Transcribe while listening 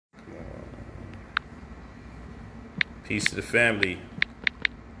Peace to the family.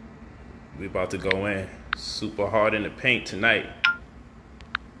 We about to go in super hard in the paint tonight.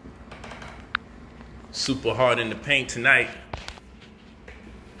 Super hard in the paint tonight.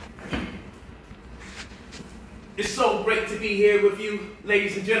 It's so great to be here with you,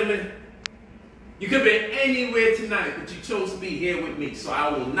 ladies and gentlemen. You could be anywhere tonight, but you chose to be here with me, so I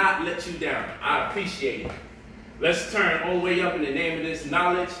will not let you down. I appreciate it. Let's turn all the way up in the name of this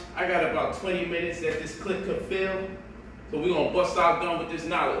knowledge. I got about 20 minutes that this clip could fill, so we're going to bust our gun with this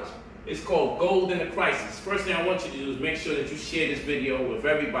knowledge. It's called Gold in the Crisis. First thing I want you to do is make sure that you share this video with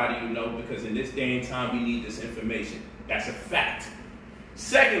everybody you know, because in this day and time, we need this information. That's a fact.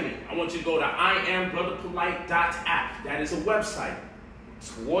 Secondly, I want you to go to IamBrotherPolight.app. That is a website.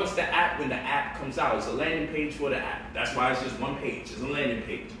 Towards the app, when the app comes out, it's a landing page for the app. That's why it's just one page. It's a landing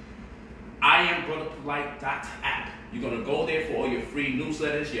page. IamBrotherPolight.app. You're going to go there for all your free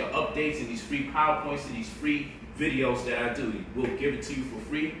newsletters, your updates, and these free PowerPoints and these free videos that I do. We'll give it to you for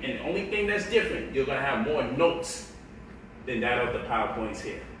free. And the only thing that's different, you're going to have more notes than that of the PowerPoints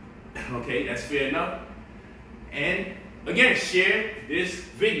here. Okay, that's fair enough. And again, share this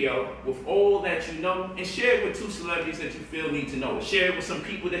video with all that you know, and share it with 2 celebrities that you feel need to know. Share it with some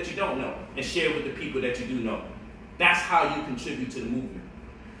people that you don't know, and share it with the people that you do know. That's how you contribute to the movement.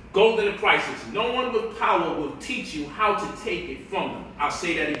 Gold in the crisis. No one with power will teach you how to take it from them. I'll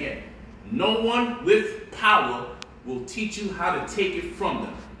say that again. No one with power will teach you how to take it from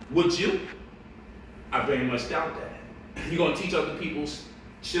them. Would you? I very much doubt that. You're going to teach other people's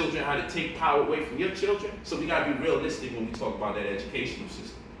children how to take power away from your children? So we got to be realistic when we talk about that educational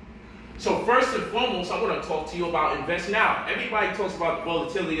system. So first and foremost, I want to talk to you about invest now. Everybody talks about the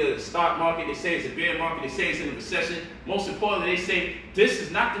volatility of the stock market. They say it's a bear market. They say it's in a recession. Most importantly, they say this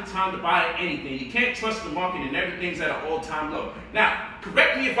is not the time to buy anything. You can't trust the market and everything's at an all-time low. Now,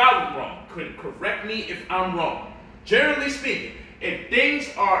 correct me if I'm wrong. Correct me if I'm wrong. Generally speaking, if things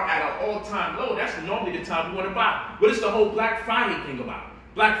are at an all-time low, that's normally the time we want to buy. What is the whole Black Friday thing about?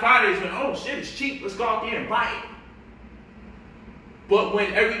 Black Friday is when, oh shit, it's cheap. Let's go out there and buy it. But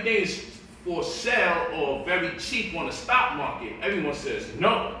when everything is for sale or very cheap on the stock market, everyone says,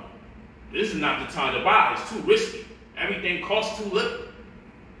 no, this is not the time to buy. It's too risky. Everything costs too little.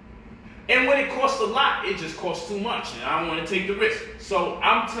 And when it costs a lot, it just costs too much. And I don't want to take the risk. So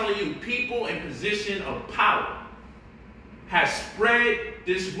I'm telling you, people in position of power have spread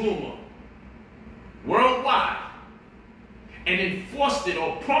this rumor worldwide and enforced it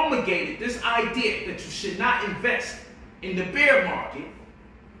or promulgated this idea that you should not invest in the bear market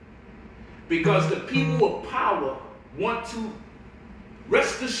because the people with power want to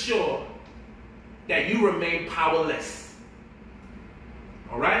rest assured that you remain powerless.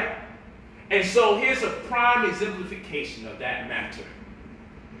 All right? And so here's a prime exemplification of that matter.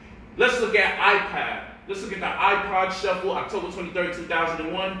 Let's look at iPad. Let's look at the iPod Shuffle, October 23rd,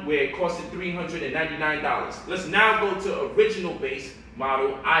 2001, where it costed $399. Let's now go to original base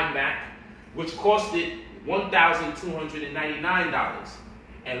model iMac, which costed $1,299.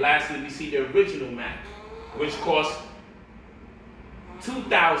 And lastly, we see the original Mac, which cost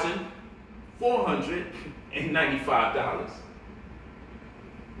 $2,495.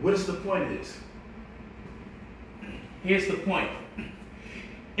 What is the point of this? Here's the point.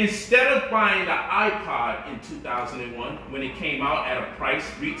 Instead of buying the iPod in 2001, when it came out at a price,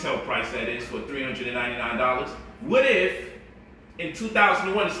 retail price that is, for $399, what if in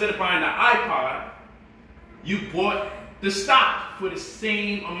 2001, instead of buying the iPod, you bought the stock for the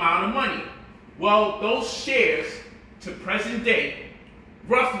same amount of money? Well, those shares to present day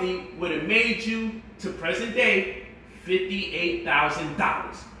roughly would have made you, to present day,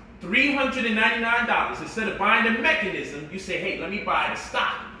 $58,000. $399. Instead of buying the mechanism, you say, hey, let me buy the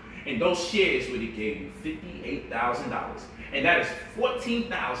stock. And those shares would have gave you $58,000. And that is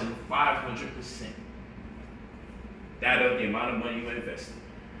 14,500%. That of the amount of money you invested.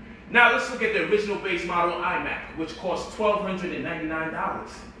 Now let's look at the original base model iMac, which cost $1,299.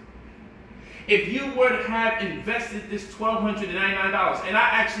 If you were to have invested this $1,299, and I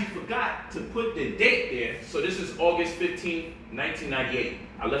actually forgot to put the date there, so this is August 15, 1998.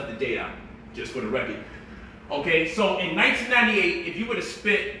 I left the date out, just for the record. Okay, so in 1998, if you were to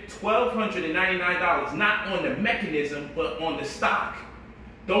spend $1,299, not on the mechanism, but on the stock,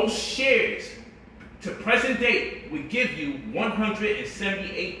 those shares to present date would give you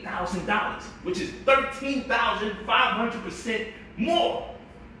 $178,000, which is 13,500% more,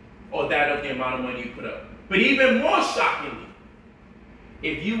 or that of the amount of money you put up. But even more shockingly,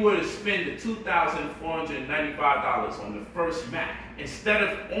 if you were to spend the $2,495 on the first Mac, instead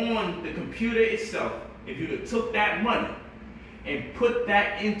of on the computer itself, if you would have took that money and put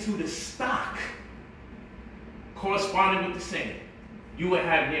that into the stock, corresponding with the same, you would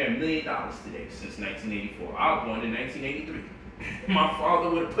have near $1 million today since 1984. I was born in 1983. My father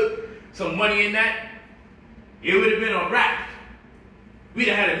would have put some money in that. It would have been a wrap. We'd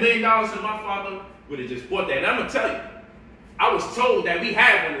have had $1 million and my father would have just bought that. And I'm going to tell you, I was told that we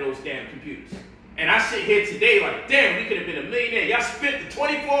had one of those damn computers. And I sit here today like, damn, we could have been a millionaire. Y'all spent the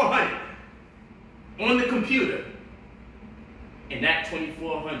 $2,400 on the computer. And that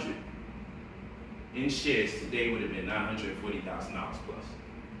 $2,400 in shares today would have been $940,000 plus.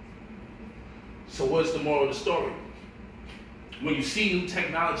 So what's the moral of the story? When you see new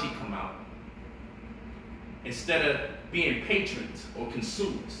technology come out, instead of being patrons or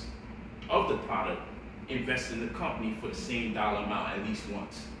consumers of the product, invest in the company for the same dollar amount at least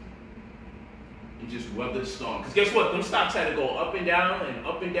once. And just weather the storm. Because guess what? Them stocks had to go up and down and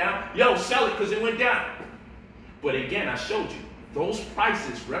up and down. Yo, sell it because it went down. But again, I showed you, those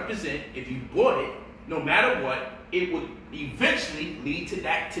prices represent, if you bought it, no matter what, it would eventually lead to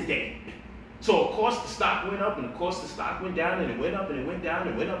that today. So of course the stock went up, and of course the stock went down, and it went up, and it went down,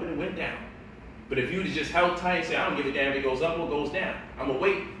 and it went up, and it went down. But if you would have just held tight and said, I don't give a damn if it goes up or goes down, I'm going to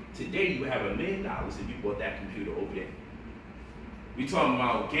wait. Today you have $1 million if you bought that computer over there. We're talking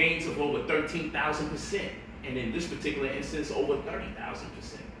about gains of over 13,000%, and in this particular instance, over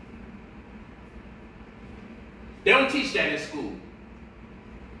 30,000%. They don't teach that in school.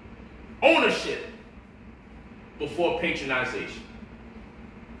 Ownership before patronization.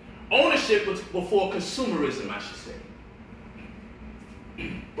 Ownership before consumerism, I should say.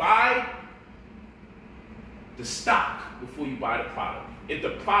 Buy the stock before you buy the product. If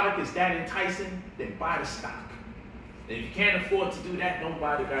the product is that enticing, then buy the stock. And if you can't afford to do that, don't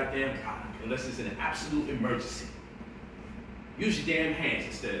buy the goddamn product unless it's an absolute emergency. Use your damn hands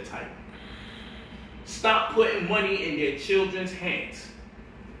instead of typing. Stop putting money in their children's hands.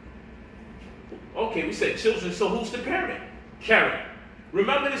 Okay, we said children, so who's the parent? Karen.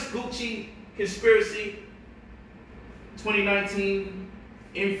 Remember this Gucci conspiracy? 2019,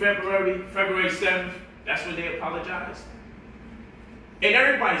 in February 7th, that's when they apologized. And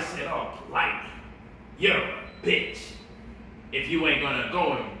everybody said, oh, Polight, you're a bitch. If you ain't gonna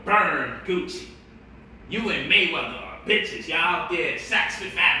go and burn Gucci. You and Mayweather are bitches. Y'all out there, Saks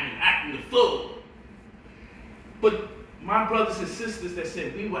Fifth Avenue, acting the fool. But my brothers and sisters that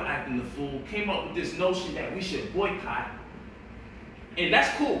said we were acting the fool came up with this notion that we should boycott. And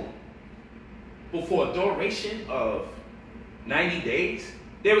that's cool. But for a duration of 90 days,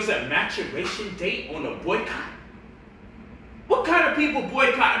 there was a maturation date on a boycott. What kind of people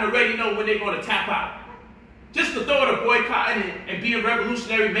boycotting already know when they're going to tap out? Just the thought of boycotting and being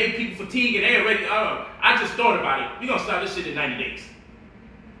revolutionary made people fatigue, and they already, I just thought about it. We're going to start this shit in 90 days.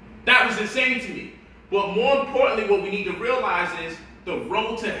 That was insane to me. But more importantly, what we need to realize is the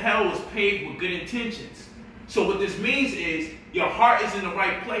road to hell is paved with good intentions. So what this means is your heart is in the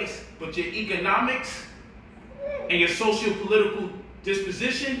right place, but your economics and your socio-political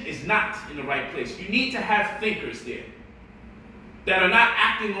disposition is not in the right place. You need to have thinkers there that are not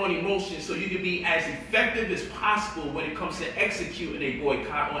acting on emotion so you can be as effective as possible when it comes to executing a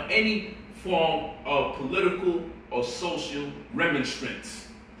boycott or any form of political or social remonstrance.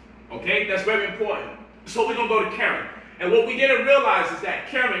 Okay? That's very important. So we're going to go to Karen. And what we didn't realize is that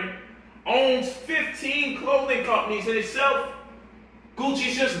Karen owns 15 clothing companies in itself.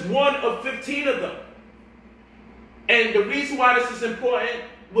 Gucci's just one of 15 of them. And the reason why this is important,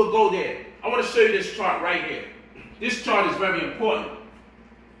 we'll go there. I want to show you this chart right here. This chart is very important.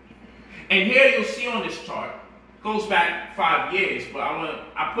 And here you'll see on this chart, goes back 5 years, but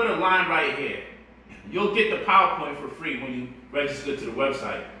I put a line right here. You'll get the PowerPoint for free when you register to the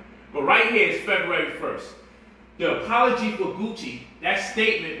website. But right here is February 1st. The apology for Gucci, that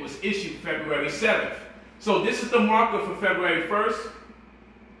statement was issued February 7th. So this is the marker for February 1st.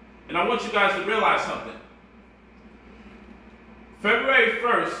 And I want you guys to realize something. February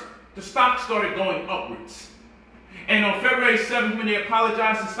 1st, the stock started going upwards. And on February 7th, when they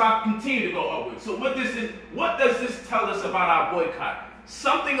apologized, the stock continued to go upwards. So what does this tell us about our boycott?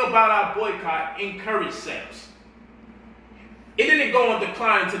 Something about our boycott encouraged sales. It didn't go on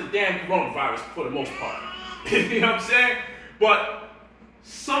decline until the damn coronavirus for the most part. You know what I'm saying? But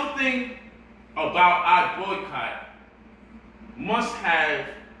something about our boycott must have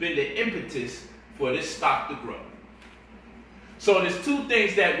been the impetus for this stock to grow. So there's two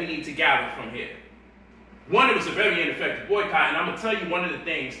things that we need to gather from here. One, it was a very ineffective boycott, and I'm going to tell you one of the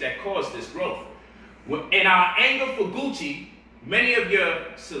things that caused this growth. In our anger for Gucci, many of your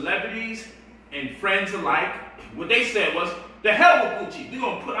celebrities and friends alike, what they said was, the hell with Gucci, we're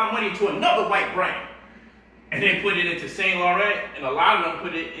going to put our money into another white brand. And they put it into Saint Laurent, and a lot of them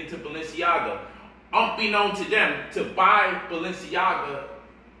put it into Balenciaga. unbeknown to them, to buy Balenciaga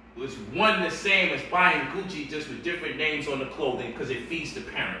was one the same as buying Gucci, just with different names on the clothing, because it feeds the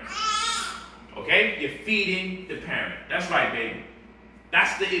parent. Okay? You're feeding the parent. That's right, baby.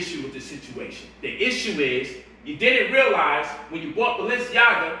 That's the issue with the situation. The issue is, you didn't realize when you bought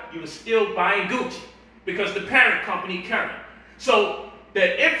Balenciaga, you were still buying Gucci, because the parent company carried. So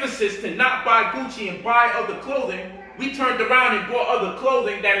the emphasis to not buy Gucci and buy other clothing, we turned around and bought other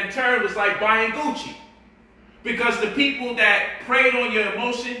clothing that in turn was like buying Gucci. Because the people that preyed on your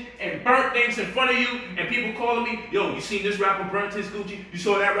emotion and burnt things in front of you, and people calling me, yo, you seen this rapper burnt his Gucci? You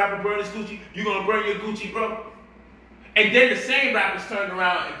saw that rapper burn his Gucci? You gonna burn your Gucci, bro? And then the same rappers turned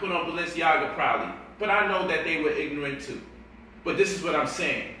around and put on Balenciaga proudly. But I know that they were ignorant too. But this is what I'm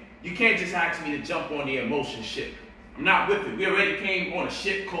saying. You can't just ask me to jump on the emotion ship. I'm not with it. We already came on a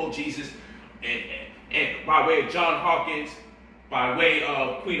ship called Jesus, and by way of John Hawkins, by way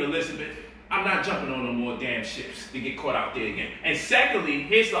of Queen Elizabeth. I'm not jumping on no more damn ships to get caught out there again. And secondly,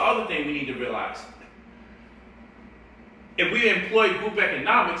 here's the other thing we need to realize. If we employed group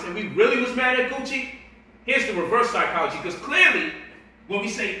economics and we really was mad at Gucci, here's the reverse psychology. Because clearly, when we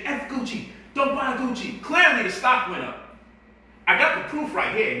say F Gucci, don't buy Gucci, clearly the stock went up. I got the proof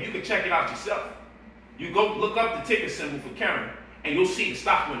right here, and you can check it out yourself. You go look up the ticker symbol for Karen, and you'll see the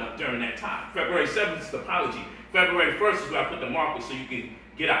stock went up during that time. February 7th is the apology. February 1st is where I put the marker so you can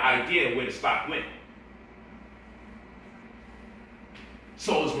get an idea of where the stock went.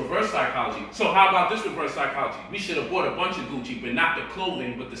 So it's reverse psychology. So how about this reverse psychology? We should have bought a bunch of Gucci, but not the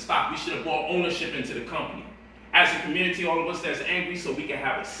clothing, but the stock. We should have bought ownership into the company. As a community, all of us that's angry, so we can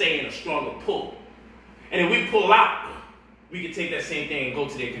have a say and a stronger pull. And if we pull out, we can take that same thing and go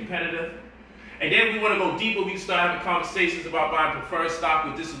to their competitor. And then we want to go deeper. We can start having conversations about buying preferred stock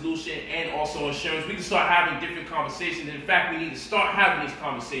with dissolution and also insurance. We can start having different conversations. In fact, we need to start having these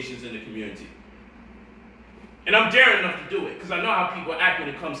conversations in the community. And I'm daring enough to do it because I know how people act when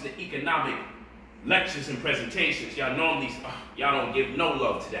it comes to economic lectures and presentations. Y'all normally, y'all don't give no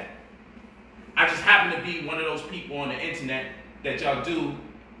love to that. I just happen to be one of those people on the internet that y'all do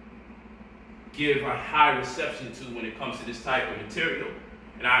give a high reception to when it comes to this type of material.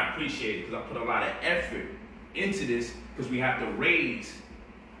 And I appreciate it because I put a lot of effort into this because we have to raise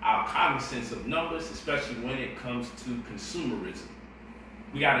our cognizance of numbers, especially when it comes to consumerism.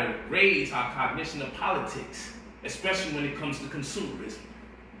 We got to raise our cognition of politics, especially when it comes to consumerism.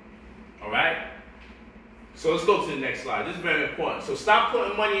 All right? So let's go to the next slide. This is very important. So stop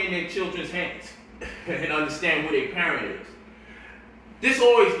putting money in their children's hands and understand who their parent is. This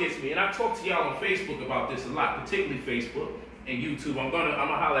always gets me, and I talk to y'all on Facebook about this a lot, particularly Facebook and YouTube. I'm gonna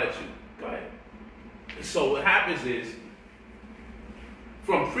holler at you. Go ahead. So what happens is,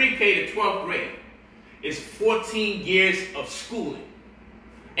 from pre-K to 12th grade, is 14 years of schooling.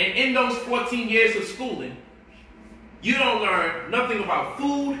 And in those 14 years of schooling, you don't learn nothing about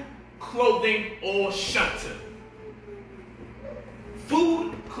food, clothing, or shelter.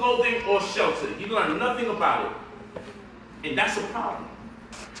 Food, clothing, or shelter. You learn nothing about it. And that's a problem.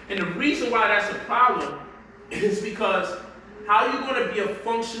 And the reason why that's a problem is because how are you going to be a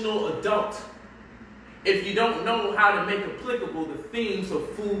functional adult if you don't know how to make applicable the themes of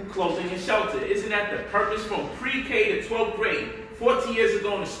food, clothing, and shelter? Isn't that the purpose from pre-K to 12th grade, 14 years of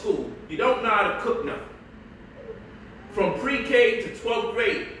going to school? You don't know how to cook nothing. From pre-K to 12th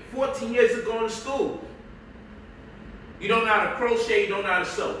grade, 14 years of going to school. You don't know how to crochet, you don't know how to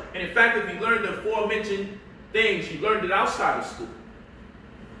sew. And in fact, if you learned the aforementioned things, you learned it outside of school.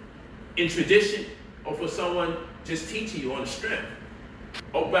 In tradition, or for someone just teaching you on the strength,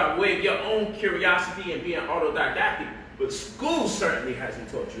 or by way of your own curiosity and being autodidactic. But school certainly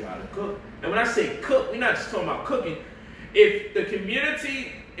hasn't taught you how to cook. And when I say cook, we're not just talking about cooking. If the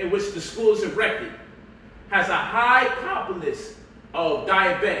community in which the school is erected has a high populace of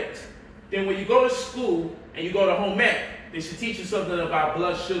diabetics, then when you go to school and you go to home ec, they should teach you something about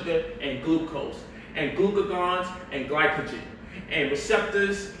blood sugar and glucose, and glucagons and glycogen, and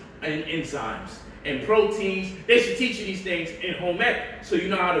receptors and enzymes, and proteins. They should teach you these things in home ec so you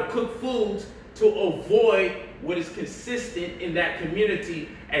know how to cook foods to avoid what is consistent in that community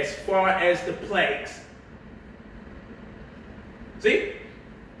as far as the plagues. See?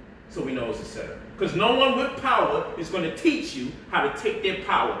 So we know it's a setup. Because no one with power is going to teach you how to take their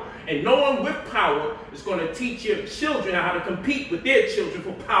power. And no one with power is going to teach your children how to compete with their children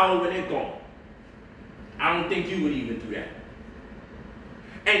for power when they're gone. I don't think you would even do that.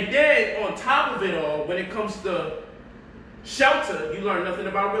 And then, on top of it all, when it comes to shelter, you learn nothing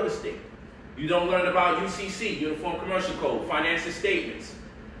about real estate. You don't learn about UCC, Uniform Commercial Code, financial statements,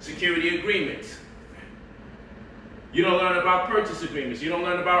 security agreements. You don't learn about purchase agreements. You don't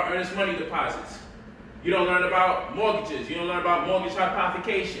learn about earnest money deposits. You don't learn about mortgages. You don't learn about mortgage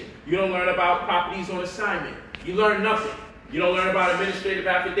hypothecation. You don't learn about properties on assignment. You learn nothing. You don't learn about administrative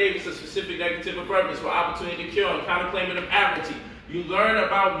affidavits of specific negative of purpose for opportunity to cure and counterclaiming of admiralty. You learn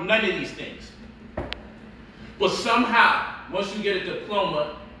about none of these things. But somehow, once you get a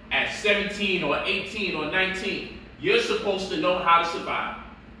diploma at 17 or 18 or 19, you're supposed to know how to survive.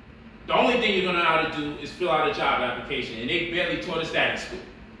 The only thing you're going to know how to do is fill out a job application, and they barely taught us that in school.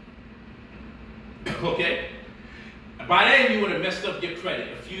 Okay? By then, you would have messed up your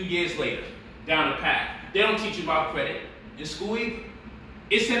credit a few years later, down the path. They don't teach you about credit in school either.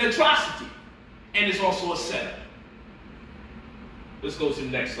 It's an atrocity, and it's also a setup. Let's go to the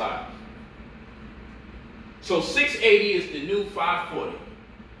next slide. So 680 is the new 540.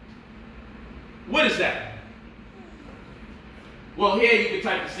 What is that? Well, here you can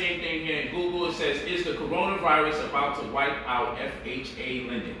type the same thing here in Google. It says, is the coronavirus about to wipe out FHA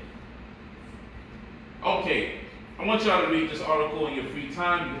lending? Okay, I want y'all to read this article in your free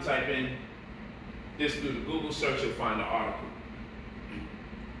time. You can type in this through the Google search and find the article.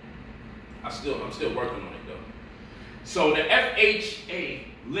 I'm still working on it though. So the FHA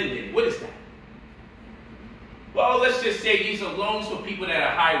lending, what is that? Well, let's just say these are loans for people that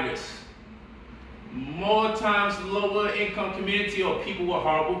are high risk. More times lower income community or people with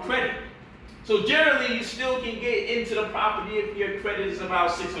horrible credit. So generally, you still can get into the property if your credit is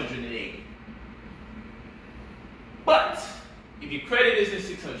about 680. But if your credit isn't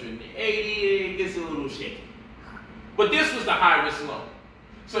 680, it gets a little shaky. But this was the high risk loan.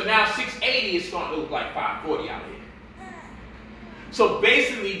 So now 680 is starting to look like 540 out here. So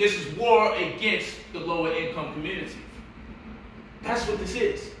basically, this is war against the lower income community. That's what this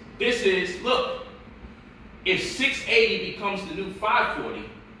is. This is, look, if 680 becomes the new 540,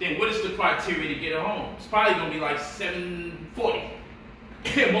 then what is the criteria to get a home? It's probably going to be like 740.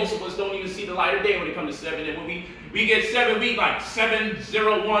 And most of us don't even see the light of day when it comes to 7. And when we get 7, we like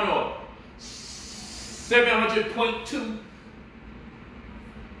 701 or 700.2.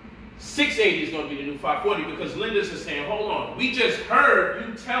 680 is going to be the new 540 because lenders are saying, hold on, we just heard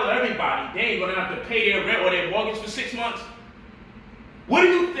you tell everybody they ain't going to have to pay their rent or their mortgage for 6 months. What do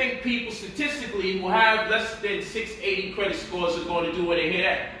you think people statistically who have less than 680 credit scores are going to do when they hear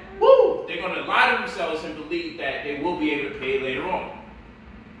that? Woo! They're going to lie to themselves and believe that they will be able to pay later on.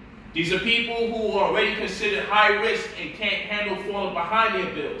 These are people who are already considered high risk and can't handle falling behind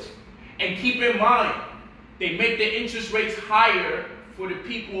their bills. And keep in mind, they make the interest rates higher for the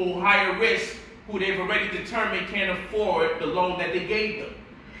people higher risk who they've already determined can't afford the loan that they gave them.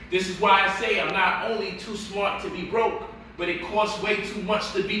 This is why I say I'm not only too smart to be broke, but it costs way too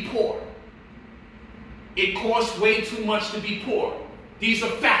much to be poor. It costs way too much to be poor. These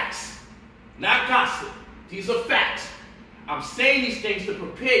are facts, not gossip. These are facts. I'm saying these things to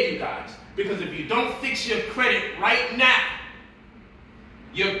prepare you guys, because if you don't fix your credit right now,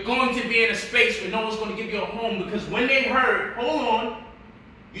 you're going to be in a space where no one's going to give you a home, because when they heard, hold on,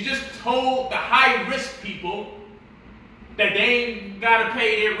 you just told the high-risk people that they ain't got to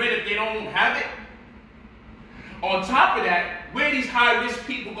pay their rent if they don't have it. On top of that, where are these high-risk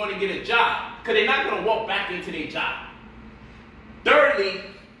people going to get a job? Because they're not going to walk back into their job. Thirdly,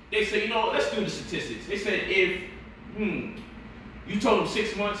 they say, you know, let's do the statistics. They said if, you told them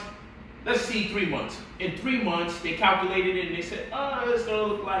 6 months, let's see 3 months. In 3 months, they calculated it and they said, it's going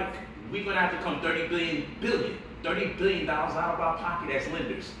to look like we're going to have to come $30 billion out of our pocket as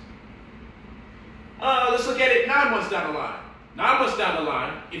lenders. Let's look at it 9 months down the line. 9 months down the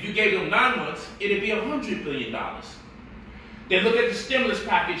line, if you gave them 9 months, it'd be $100 billion. They look at the stimulus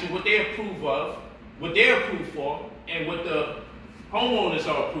package and what they approve of, what they're approved for, and what the homeowners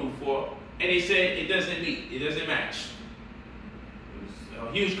are approved for, and they said it doesn't meet, it doesn't match.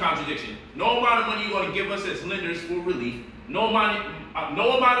 A huge contradiction. No amount of money you're going to give us as lenders for relief, no amount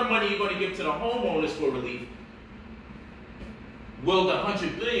of money you're going to give to the homeowners for relief, will the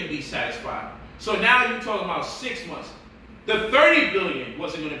 $100 billion be satisfied? So now you're talking about 6 months. The $30 billion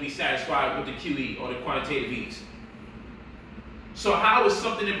wasn't going to be satisfied with the QE or the quantitative ease. So how is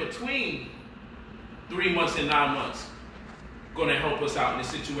something in between 3 months and 9 months going to help us out in this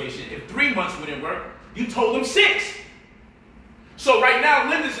situation? If 3 months wouldn't work, you told them 6. So right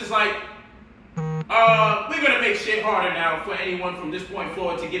now, lenders is like, we're going to make shit harder now for anyone from this point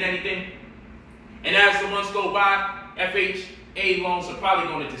forward to get anything. And as the months go by, FHA loans are probably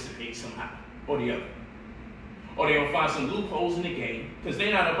going to dissipate somehow or the other. Or they're going to find some loopholes in the game, because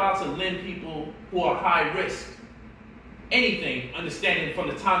they're not about to lend people who are high risk anything, understanding from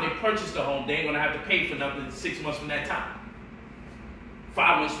the time they purchase the home, they ain't going to have to pay for nothing 6 months from that time.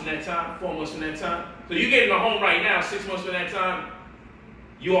 5 months from that time, 4 months from that time. So you're getting a home right now, 6 months from that time,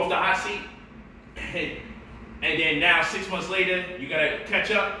 you off the hot seat. And then now 6 months later, you gotta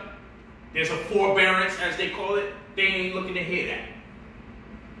catch up. There's a forbearance, as they call it. They ain't looking to hear that.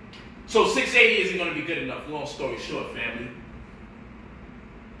 So 680 isn't gonna be good enough, long story short, family.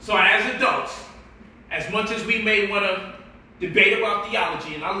 So as adults, as much as we may wanna debate about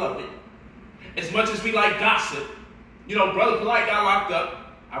theology, and I love it, as much as we like gossip, you know, Brother Polight got locked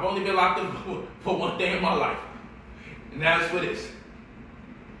up. I've only been locked up for one day in my life. And that's for this.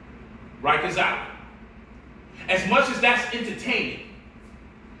 Rikers Island. As much as that's entertaining,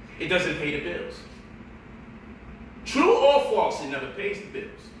 it doesn't pay the bills. True or false, it never pays the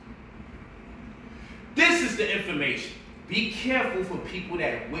bills. This is the information. Be careful for people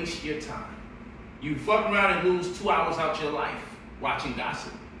that waste your time. You fuck around and lose 2 hours out your life watching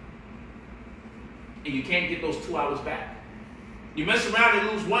gossip. And you can't get those 2 hours back. You mess around and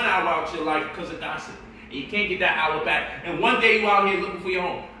lose 1 hour out your life because of gossip. And you can't get that hour back. And one day you out here looking for your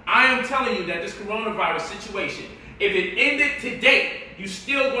home. I am telling you that this coronavirus situation, if it ended today, you're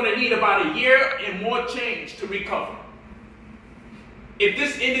still going to need about a year and more change to recover. If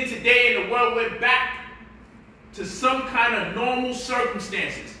this ended today and the world went back to some kind of normal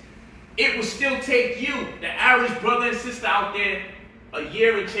circumstances, it would still take you, the average brother and sister out there, a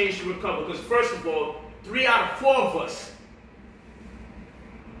year and change to recover. Because first of all, 3 out of 4 of us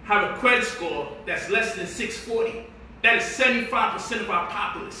have a credit score that's less than 640. That is 75% of our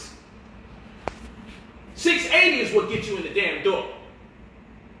populace. 680 is what gets you in the damn door.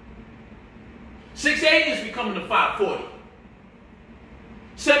 680 is becoming the 540.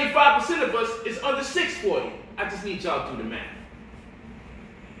 75% of us is under 640. I just need y'all to do the math.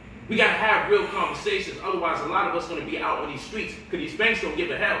 We got to have real conversations. Otherwise, a lot of us are going to be out on these streets because these banks don't give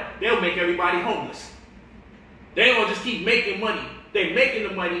a hell. They'll make everybody homeless. They ain't going to just keep making money. They're making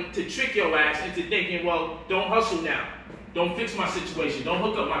the money to trick your ass into thinking, well, don't hustle now. Don't fix my situation. Don't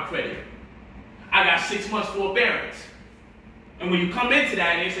hook up my credit. I got 6 months forbearance. And when you come into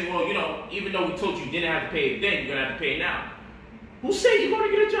that and they say, well, you know, even though we told you didn't have to pay it then, you're going to have to pay it now. Who said you're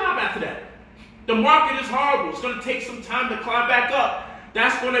going to get a job after that? The market is horrible. It's going to take some time to climb back up.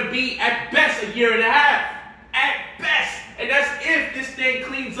 That's going to be, at best, a year and a half. At best. And that's if this thing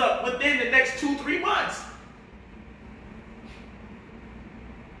cleans up within the next 2-3 months.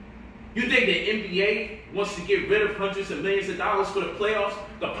 You think the NBA wants to get rid of hundreds of millions of dollars for the playoffs?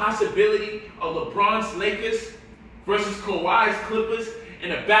 The possibility of LeBron's Lakers versus Kawhi's Clippers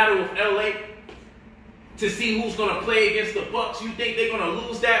in a battle of LA to see who's going to play against the Bucks? You think they're going to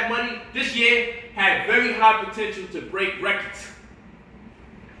lose that money? This year had very high potential to break records.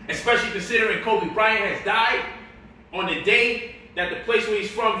 Especially considering Kobe Bryant has died on the day that the place where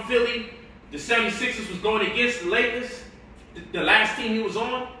he's from, Philly, the 76ers was going against the Lakers, the last team he was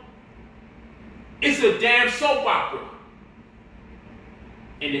on. It's a damn soap opera.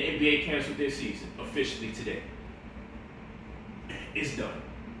 And the NBA canceled their season officially today. It's done.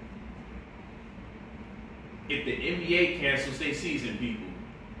 If the NBA cancels their season, people,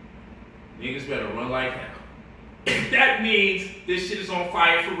 niggas better run like hell. That means this shit is on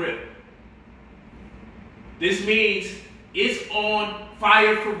fire for real. This means it's on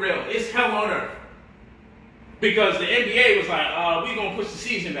fire for real. It's hell on earth. Because the NBA was like, we're going to push the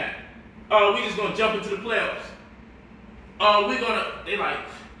season back. We just going to jump into the playoffs. They like,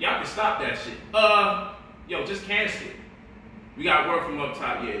 y'all can stop that shit. Yo, just cancel it. We got word from up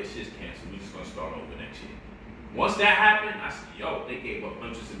top, yeah, it's just canceled. We're just going to start over next year. Once that happened, I said, yo, they gave up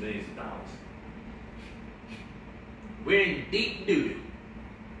hundreds of millions of dollars. We're in deep doo-doo.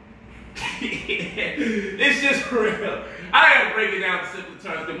 It's just real. I gotta break it down in simple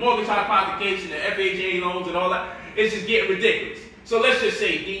terms. The mortgage hypothecation, the FHA loans and all that, it's just getting ridiculous. So let's just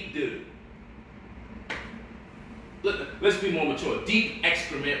say deep doo-doo. Let's be more mature. Deep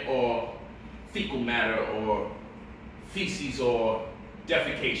excrement or fecal matter or feces or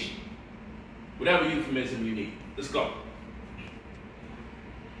defecation. Whatever euphemism you need. Let's go.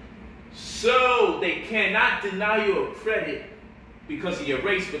 So they cannot deny you a credit because of your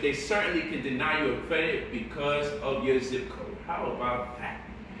race, but they certainly can deny you a credit because of your zip code. How about that?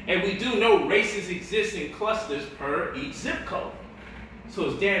 And we do know races exist in clusters per each zip code. So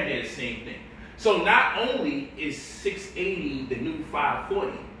it's damn near the same thing. So not only is 680 the new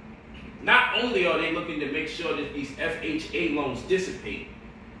 540, not only are they looking to make sure that these FHA loans dissipate,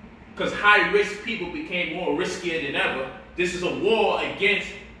 because high-risk people became more riskier than ever. This is a war against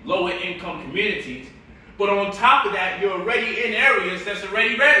lower income communities. But on top of that, you're already in areas that's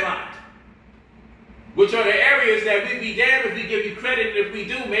already redlined, which are the areas that we'd be damned if we give you credit. And if we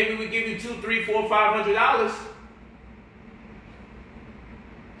do, maybe we give you $200, $300, $400, $500.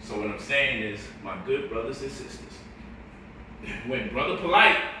 So what I'm saying is, my good brothers and sisters, when Brother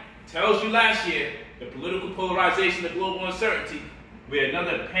Polight tells you last year, the political polarization, the global uncertainty, we're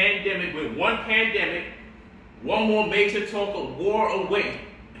another pandemic, we're one pandemic, one more major talk of war away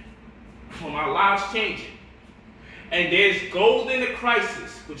from our lives changing. And there's gold in the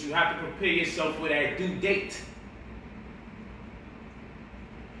crisis, but you have to prepare yourself with that due date.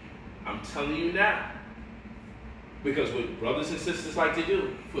 I'm telling you now. Because what brothers and sisters like to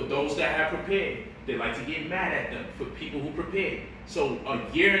do, for those that have prepared, they like to get mad at them for people who prepared. So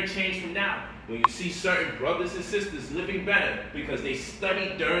a year and change from now, when you see certain brothers and sisters living better because they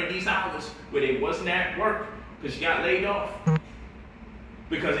studied during these hours where they wasn't at work because you got laid off,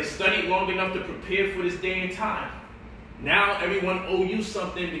 because they studied long enough to prepare for this day and time. Now everyone owe you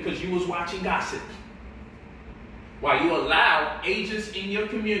something because you was watching gossip. While you allow agents in your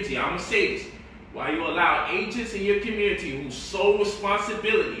community, I'm going to say this, while you allow agents in your community whose sole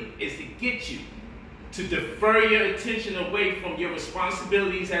responsibility is to get you to defer your attention away from your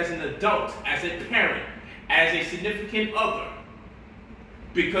responsibilities as an adult, as a parent, as a significant other,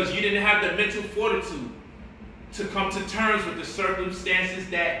 because you didn't have the mental fortitude to come to terms with the circumstances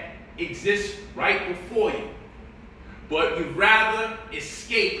that exist right before you. But you'd rather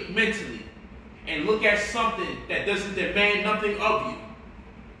escape mentally and look at something that doesn't demand nothing of you.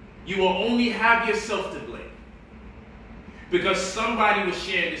 You will only have yourself to blame. Because somebody was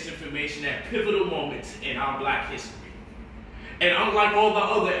sharing this information at pivotal moments in our black history. And unlike all the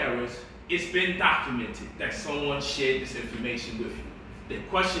other eras, it's been documented that someone shared this information with you. The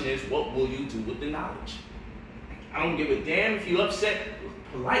question is, what will you do with the knowledge? I don't give a damn if you're upset.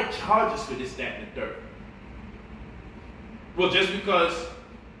 Polight charges for this, that, and the third. Well, just because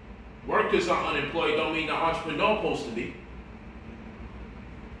workers are unemployed don't mean the entrepreneur is supposed to be.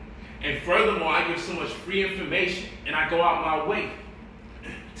 And furthermore, I give so much free information, and I go out my way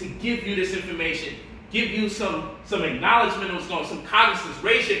to give you this information, give you some acknowledgement of what's going on, some cognizance,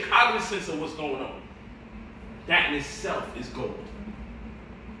 raise your cognizance of what's going on. That in itself is gold.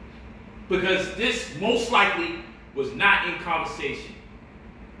 Because this most likely was not in conversation.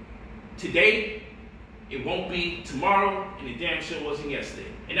 Today, it won't be tomorrow, and it damn sure wasn't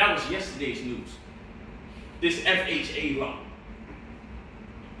yesterday. And that was yesterday's news. This FHA loan.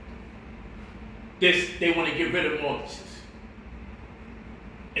 They want to get rid of mortgages,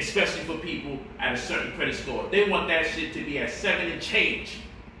 especially for people at a certain credit score. They want that shit to be at 7 and change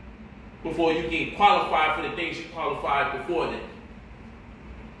before you can qualify for the things you qualified before then.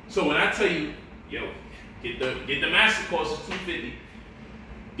 So when I tell you, yo, get the master course at $250,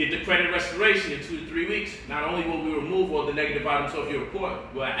 get the credit restoration in 2 to 3 weeks. Not only will we remove all the negative items off your report,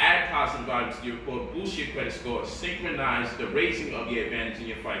 we'll add positive items to your report, boost your credit score, synchronize the raising of your advantage in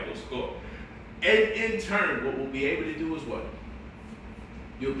your FICO score. And in turn, what we'll be able to do is what?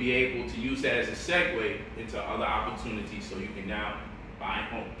 You'll be able to use that as a segue into other opportunities so you can now buy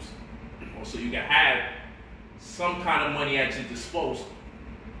homes. Or so you can have some kind of money at your disposal.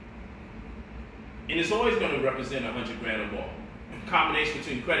 And it's always going to represent 100 grand or more. A combination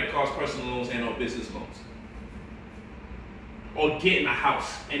between credit cards, personal loans, and or business loans. Or getting a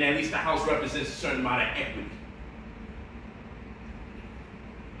house, and at least the house represents a certain amount of equity.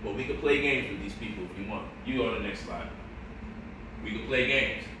 But we could play games with these people if you want. You go to the next slide. We could play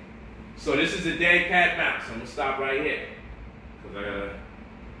games. So this is a dead cat bounce. I'm going to stop right here because I got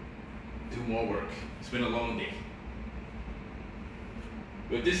to do more work. It's been a long day.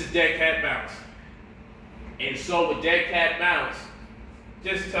 But this is dead cat bounce. And so with dead cat bounce,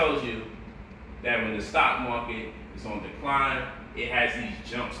 just tells you that when the stock market is on decline, it has these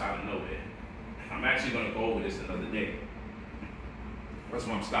jumps out of nowhere. I'm actually going to go over this another day. That's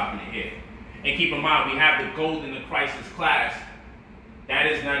why I'm stopping it here. And keep in mind, we have the gold in the crisis class. That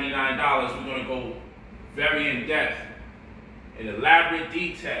is $99. We're going to go very in depth, in elaborate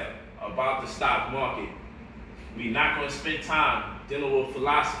detail about the stock market. We're not going to spend time dealing with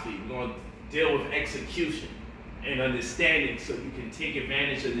philosophy. We're going to deal with execution and understanding so you can take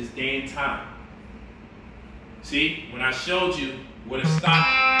advantage of this day and time. See, when I showed you what a stock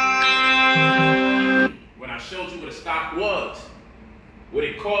was, what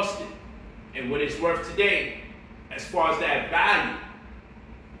it costed, and what it's worth today, as far as that value,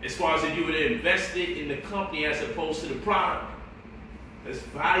 as far as if you would have invested in the company as opposed to the product, that's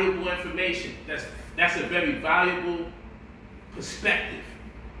valuable information. That's a very valuable perspective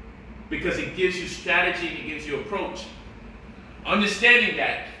because it gives you strategy and it gives you approach. Understanding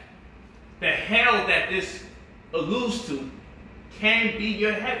that the hell that this alludes to can be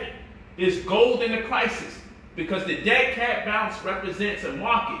your heaven. There's gold in the crisis. Because the dead cat bounce represents a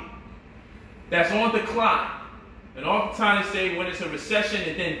market that's on decline. And oftentimes they say when it's a recession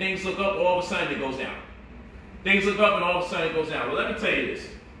and then things look up, all of a sudden it goes down. Things look up and all of a sudden it goes down. Well, let me tell you this.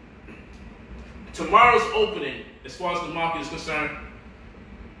 tomorrow's opening, as far as the market is concerned,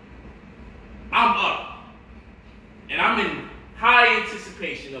 I'm up. And I'm in high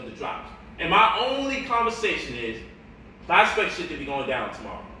anticipation of the drops. And my only conversation is, I expect shit to be going down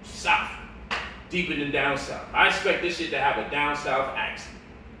tomorrow. South. Deeper than down south. I expect this shit to have a down south accent.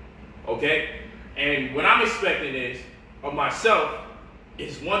 Okay? And what I'm expecting is, of myself,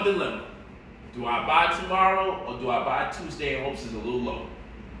 is one dilemma. Do I buy tomorrow or do I buy Tuesday in hopes it's a little low?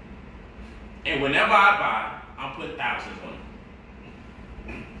 And whenever I buy, I'm putting thousands on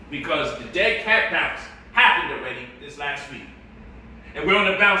it. Because the dead cat bounce happened already this last week. And we're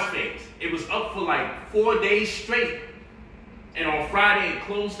on the bounce phase. It was up for like 4 days straight. And on Friday, it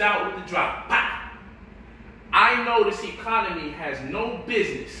closed out with the drop. Pop! I know this economy has no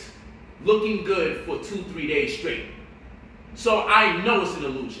business looking good for 2-3 days straight. So I know it's an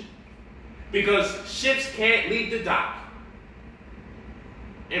illusion. Because ships can't leave the dock.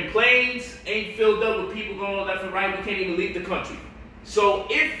 And planes ain't filled up with people going left and right. We can't even leave the country. So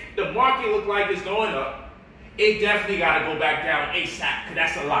if the market look like it's going up, it definitely got to go back down ASAP, because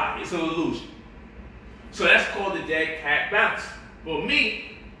that's a lie. It's an illusion. So that's called the dead cat bounce. For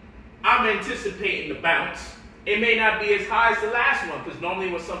me, I'm anticipating the bounce. It may not be as high as the last one, because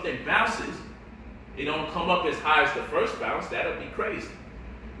normally when something bounces, it don't come up as high as the first bounce. That'll be crazy.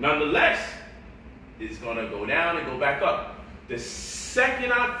 Nonetheless, it's going to go down and go back up. The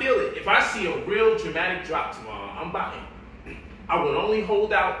second I feel it, if I see a real dramatic drop tomorrow, I'm buying. I would only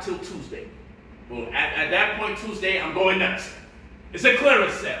hold out till Tuesday. Well, at that point, Tuesday, I'm going nuts. It's a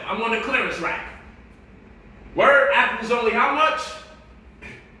clearance sale. I'm on the clearance rack. Word, Apple's only how much?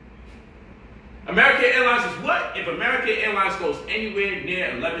 American Airlines is what? If American Airlines goes anywhere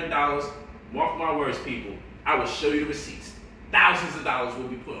near $11, mark my words, people, I will show you the receipts. Thousands of dollars will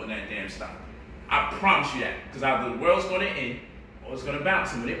be put on that damn stock. I promise you that. Because either the world's going to end or it's going to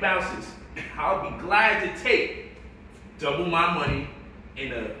bounce. And when it bounces, I'll be glad to take double my money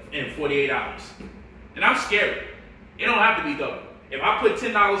in 48 hours. And I'm scared. It don't have to be double. If I put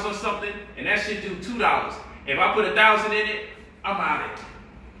 $10 on something and that shit do $2, if I put 1,000 in it, I'm out of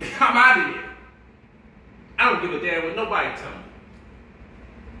it. I'm out of it. I don't give a damn what nobody tell me.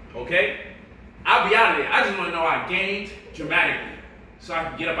 Okay? I'll be out of there. I just want to know I gained dramatically so I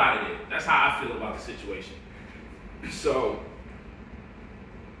can get up out of there. That's how I feel about the situation. So,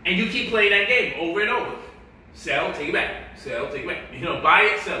 and you keep playing that game over and over. Sell, take it back. Sell, take it back. You know, buy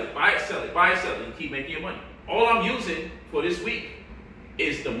it, sell it. Buy it, sell it. Buy it, sell it. And keep making your money. All I'm using for this week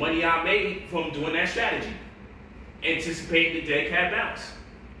is the money I made from doing that strategy. Anticipating the dead cat bounce.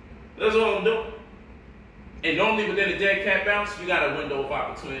 That's all I'm doing. And normally within a dead cat bounce, you got a window of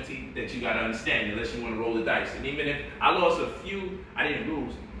opportunity that you got to understand, unless you want to roll the dice. And even if I lost a few, I didn't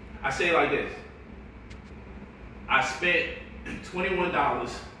lose. I say it like this. I spent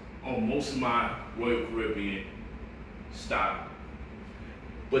 $21 on most of my Royal Caribbean stock.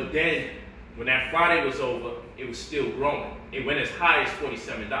 But then, when that Friday was over, it was still growing. It went as high as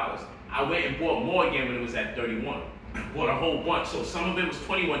 $47. I went and bought more again when it was at $31. Bought a whole bunch. So some of it was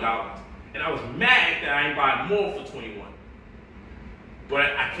 $21. And I was mad that I ain't buy more for $21. But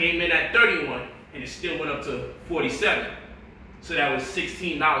I came in at $31 and it still went up to $47. So that was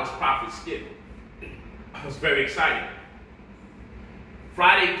 $16 profit still. I was very excited.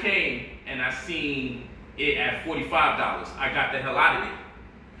 Friday came and I seen it at $45. I got the hell out of it.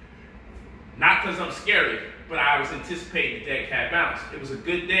 Not because I'm scary, but I was anticipating the dead cat bounce. It was a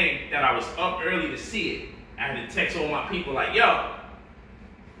good thing that I was up early to see it. I had to text all my people like, yo,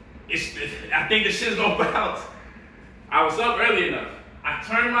 I think the shit's gonna bounce. I was up early enough. I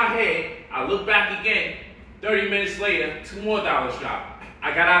turned my head, I looked back again, 30 minutes later, $2 more dropped.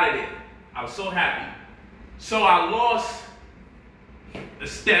 I got out of there. I was so happy. So I lost a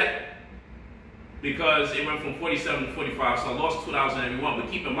step because it went from 47 to 45, so I lost $2 on every one. But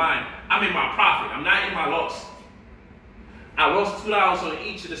keep in mind, I'm in my profit. I'm not in my loss. I lost $2 on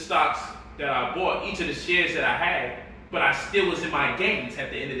each of the stocks that I bought, each of the shares that I had, but I still was in my gains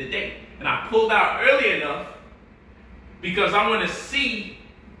at the end of the day. And I pulled out early enough because I want to see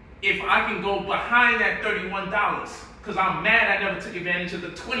if I can go behind that $31 because I'm mad I never took advantage of the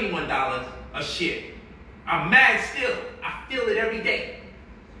 $21 a share. I'm mad still. I feel it every day.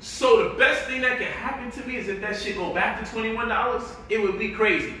 So the best thing that can happen to me is if that shit go back to $21, it would be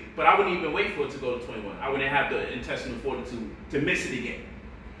crazy. But I wouldn't even wait for it to go to 21. I wouldn't have the intestinal fortitude to miss it again.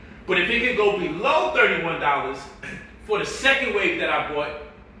 But if it could go below $31 for the second wave that I bought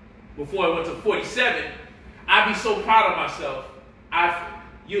before it went to 47, I'd be so proud of myself.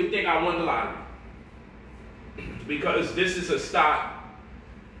 You would think I won the lottery. Because this is a stock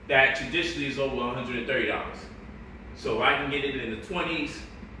that traditionally is over $130. So if I can get it in the 20s,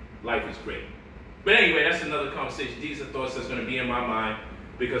 life is great. But anyway, that's another conversation. These are thoughts that's going to be in my mind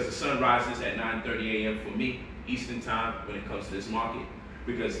because the sun rises at 9:30 a.m. for me, Eastern time, when it comes to this market.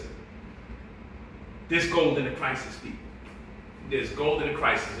 Because there's gold in the crisis, people. There's gold in the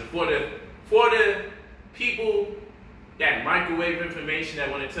crisis. And for the people that microwave information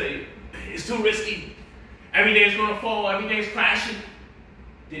that want to tell you, it's too risky, every day is going to fall, every day is crashing,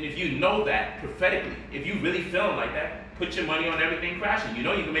 then if you know that prophetically, if you really feeling like that, put your money on everything crashing. You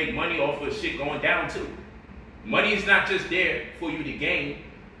know you can make money off of shit going down too. Money is not just there for you to gain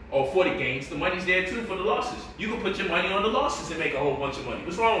or for the gains. The money's there too for the losses. You can put your money on the losses and make a whole bunch of money.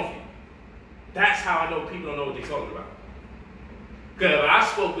 What's wrong with you? That's how I know people don't know what they're talking about. Because I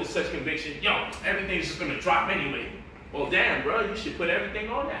spoke with such conviction, yo, everything's just going to drop anyway. Well, damn, bro, you should put everything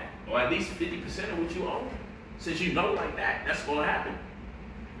on that. Or at least 50% of what you own. Since you know like that, that's going to happen.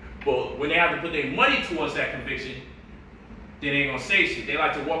 But when they have to put their money towards that conviction, then they ain't going to say shit. They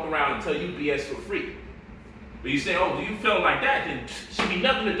like to walk around and tell you BS for free. But you say, oh, do you feel like that? Then should be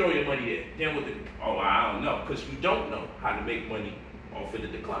nothing to throw your money there. Then with the, oh, I don't know. Because you don't know how to make money off of the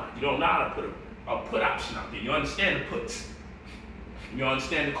decline. You don't know how to put a put option out there. You understand the puts. You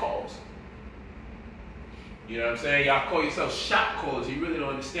understand the calls. You know what I'm saying? Y'all call yourself shot callers. You really don't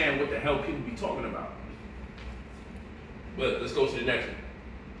understand what the hell people be talking about. But let's go to the next one.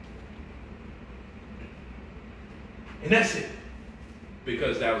 And that's it.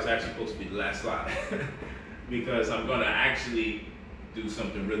 Because that was actually supposed to be the last slide. Because I'm going to actually do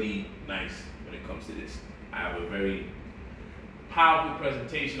something really nice when it comes to this. I have a very powerful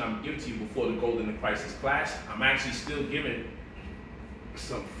presentation I'm giving to you before the Gold in the Crisis class. I'm actually still giving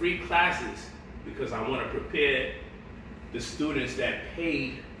some free classes because I want to prepare the students that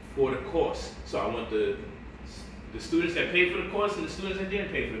paid for the course. So I want the students that paid for the course and the students that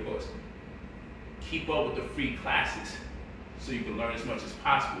didn't pay for the course. Keep up with the free classes so you can learn as much as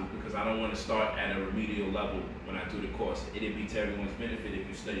possible, because I don't want to start at a remedial level when I do the course. It'd be to everyone's benefit if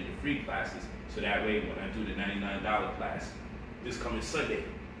you study the free classes, so that way when I do the $99 class this coming Sunday,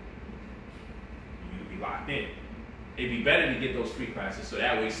 you'll be locked in. It'd be better to get those free classes, so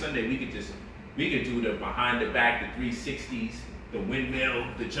that way Sunday we could do the behind the back, the 360s, the windmill,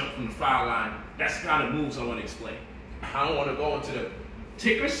 the jump from the foul line. That's the kind of moves I want to explain. I don't want to go into the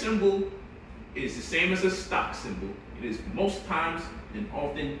ticker symbol is the same as a stock symbol. It is most times and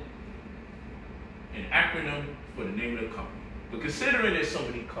often an acronym for the name of the company. But considering there's so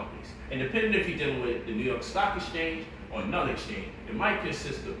many companies, and depending if you're dealing with the New York Stock Exchange or another exchange, it might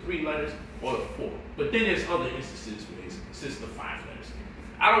consist of 3 letters or 4. But then there's other instances where it consists of 5 letters.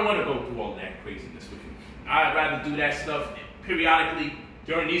 I don't want to go through all that craziness with you. I'd rather do that stuff periodically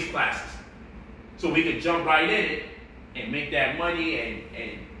during these classes, so we can jump right in it and make that money and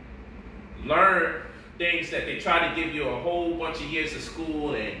learn things that they try to give you a whole bunch of years of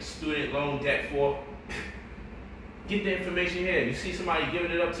school and student loan debt for. Get the information here. You see somebody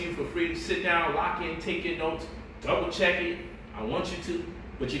giving it up to you for free, sit down, lock in, take your notes, double check it. I want you to,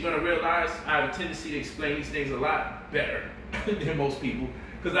 but you're gonna realize I have a tendency to explain these things a lot better than most people,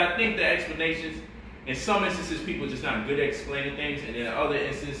 because I think the explanations, in some instances, people are just not good at explaining things, and in other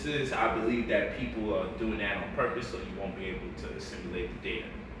instances, I believe that people are doing that on purpose so you won't be able to assimilate the data.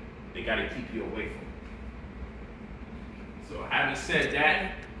 They gotta keep you away from it. So having said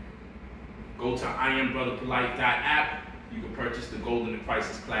that, go to IamBrotherPolight.app. You can purchase the Gold in the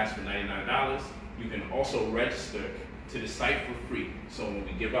Crisis class for $99. You can also register to the site for free. So when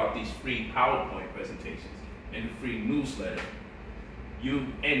we give out these free PowerPoint presentations and the free newsletter,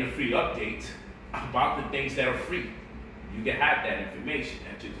 and the free updates about the things that are free, you can have that information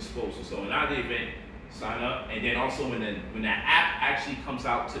at your disposal. So in either event, sign up. And then also when the app actually comes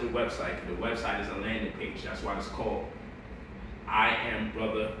out to the website is a landing page. That's why it's called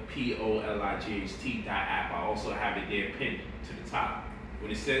IamBrotherPolight.app. I also have it there pinned to the top.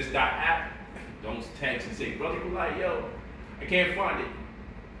 When it says .app, don't text and say, Brother Polight, yo, I can't find it.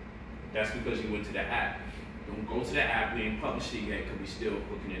 That's because you went to the app. Don't go to the app. We ain't published it yet because we're still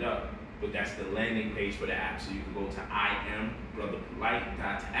hooking it up. But that's the landing page for the app. So you can go to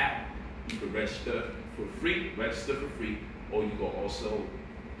IamBrotherPolight.app. You can register for free, or you can also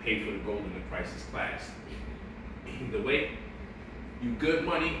pay for the Gold in the Crisis class. Either way, you good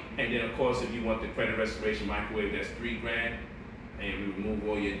money. And then of course, if you want the credit restoration microwave, that's $3,000, and we remove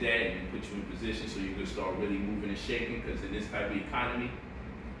all your debt and put you in position so you can start really moving and shaking. Because in this type of economy,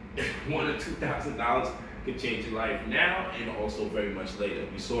 $1,000 or $2,000 could change your life now and also very much later.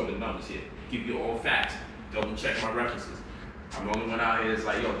 We saw the numbers here. Give you all facts. Double check my references. I'm the only one out here that's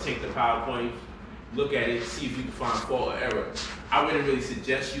like, yo, take the PowerPoint, look at it, see if you can find fault or error. I wouldn't really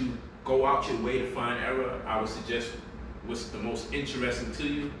suggest you go out your way to find error. I would suggest what's the most interesting to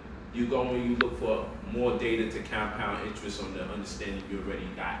you. You go and you look for more data to compound interest on the understanding you already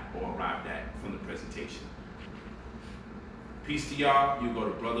got or arrived at from the presentation. Peace to y'all. You go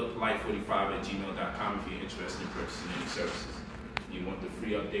to brotherpolight45@gmail.com if you're interested in purchasing any services. If you want the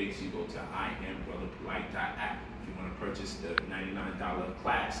free updates, you go to IamBrotherPolight.app. If you want to purchase the $99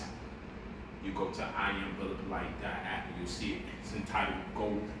 class, you go to IamBrotherPolight.app and you'll see it. It's entitled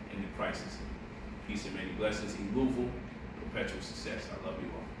Gold and the Prices. Peace and many blessings in Louisville. Perpetual success. I love you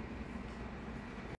all.